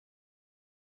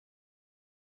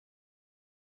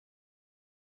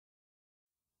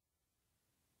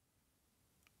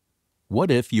What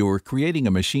if you're creating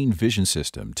a machine vision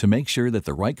system to make sure that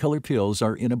the right color pills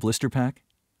are in a blister pack?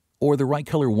 Or the right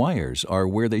color wires are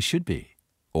where they should be?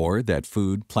 Or that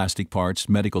food, plastic parts,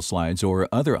 medical slides, or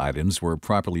other items were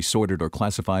properly sorted or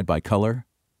classified by color?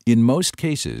 In most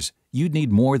cases, you'd need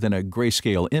more than a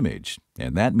grayscale image,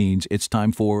 and that means it's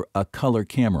time for a color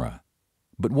camera.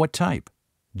 But what type?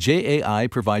 JAI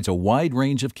provides a wide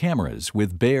range of cameras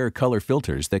with bare color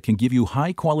filters that can give you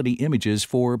high-quality images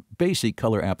for basic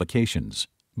color applications.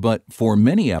 But for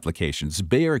many applications,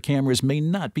 bare cameras may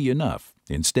not be enough.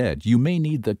 Instead, you may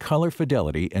need the color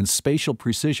fidelity and spatial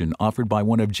precision offered by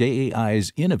one of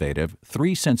JAI's innovative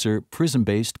 3-sensor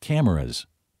prism-based cameras.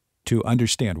 To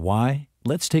understand why,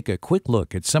 let's take a quick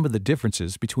look at some of the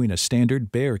differences between a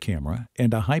standard bare camera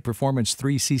and a high-performance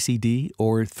 3CCD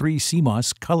or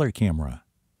 3CMOS color camera.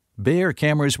 Bare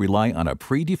cameras rely on a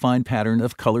predefined pattern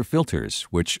of color filters,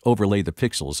 which overlay the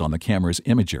pixels on the camera's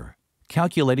imager.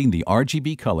 Calculating the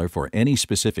RGB color for any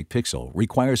specific pixel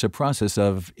requires a process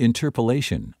of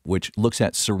interpolation, which looks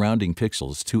at surrounding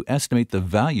pixels to estimate the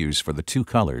values for the two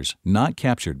colors not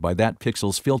captured by that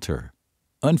pixel's filter.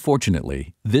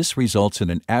 Unfortunately, this results in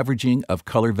an averaging of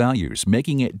color values,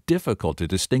 making it difficult to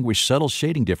distinguish subtle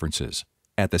shading differences.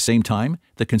 At the same time,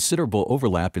 the considerable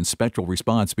overlap in spectral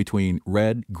response between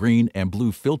red, green, and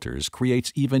blue filters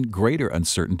creates even greater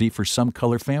uncertainty for some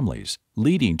color families,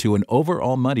 leading to an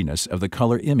overall muddiness of the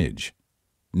color image.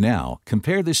 Now,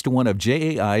 compare this to one of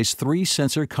JAI's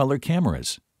 3-sensor color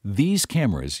cameras. These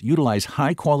cameras utilize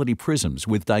high-quality prisms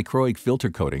with dichroic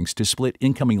filter coatings to split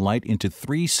incoming light into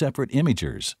 3 separate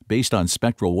imagers based on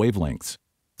spectral wavelengths.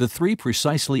 The 3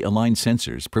 precisely aligned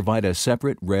sensors provide a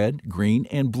separate red, green,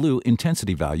 and blue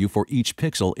intensity value for each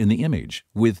pixel in the image,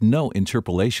 with no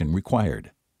interpolation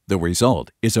required. The result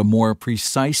is a more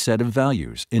precise set of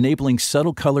values, enabling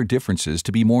subtle color differences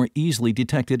to be more easily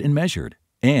detected and measured.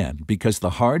 And because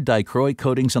the hard dichroic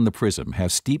coatings on the prism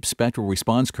have steep spectral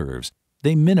response curves,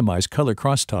 they minimize color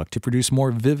crosstalk to produce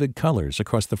more vivid colors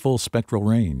across the full spectral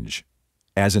range.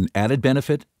 As an added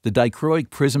benefit, the dichroic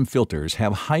prism filters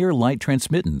have higher light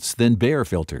transmittance than bare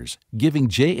filters, giving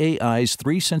JAI's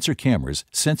 3-sensor cameras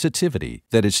sensitivity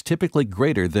that is typically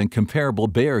greater than comparable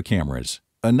bare cameras.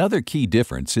 Another key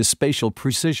difference is spatial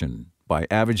precision. By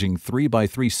averaging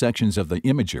 3x3 sections of the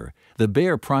imager, the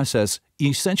bare process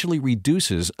essentially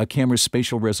reduces a camera's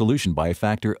spatial resolution by a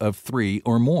factor of 3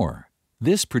 or more.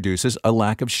 This produces a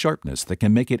lack of sharpness that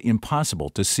can make it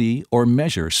impossible to see or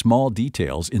measure small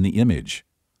details in the image.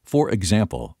 For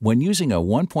example, when using a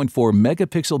 1.4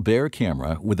 megapixel bare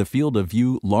camera with a field of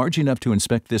view large enough to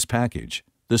inspect this package,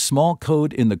 the small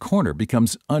code in the corner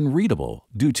becomes unreadable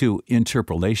due to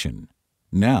interpolation.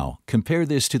 Now, compare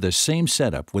this to the same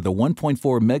setup with a 1.4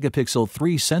 megapixel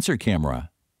 3-sensor camera.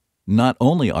 Not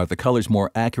only are the colors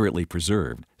more accurately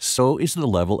preserved, so is the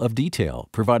level of detail,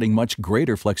 providing much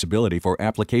greater flexibility for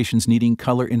applications needing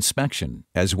color inspection,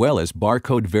 as well as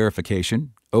barcode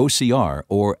verification, OCR,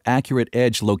 or accurate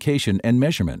edge location and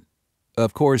measurement.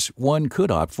 Of course, one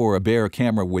could opt for a bare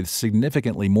camera with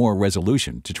significantly more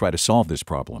resolution to try to solve this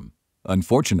problem.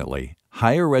 Unfortunately,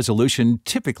 higher resolution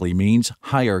typically means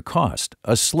higher cost,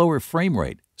 a slower frame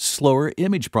rate, slower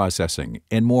image processing,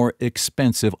 and more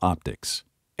expensive optics.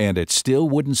 And it still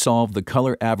wouldn't solve the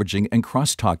color averaging and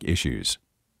crosstalk issues.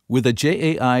 With a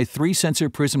JAI 3-sensor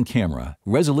prism camera,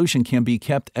 resolution can be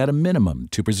kept at a minimum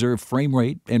to preserve frame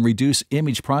rate and reduce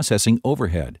image processing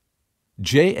overhead.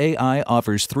 JAI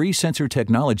offers 3-sensor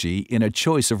technology in a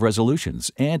choice of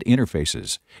resolutions and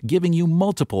interfaces, giving you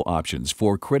multiple options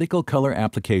for critical color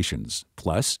applications,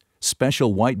 plus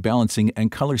special white balancing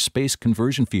and color space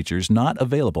conversion features not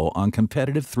available on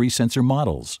competitive 3-sensor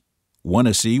models. Want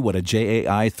to see what a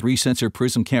JAI 3-sensor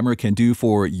prism camera can do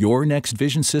for your next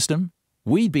vision system?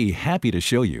 We'd be happy to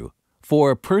show you. For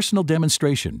a personal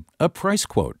demonstration, a price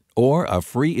quote, or a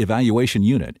free evaluation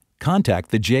unit,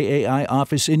 contact the JAI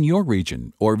office in your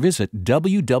region or visit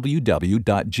www.jai.com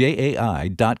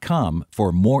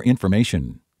for more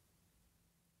information.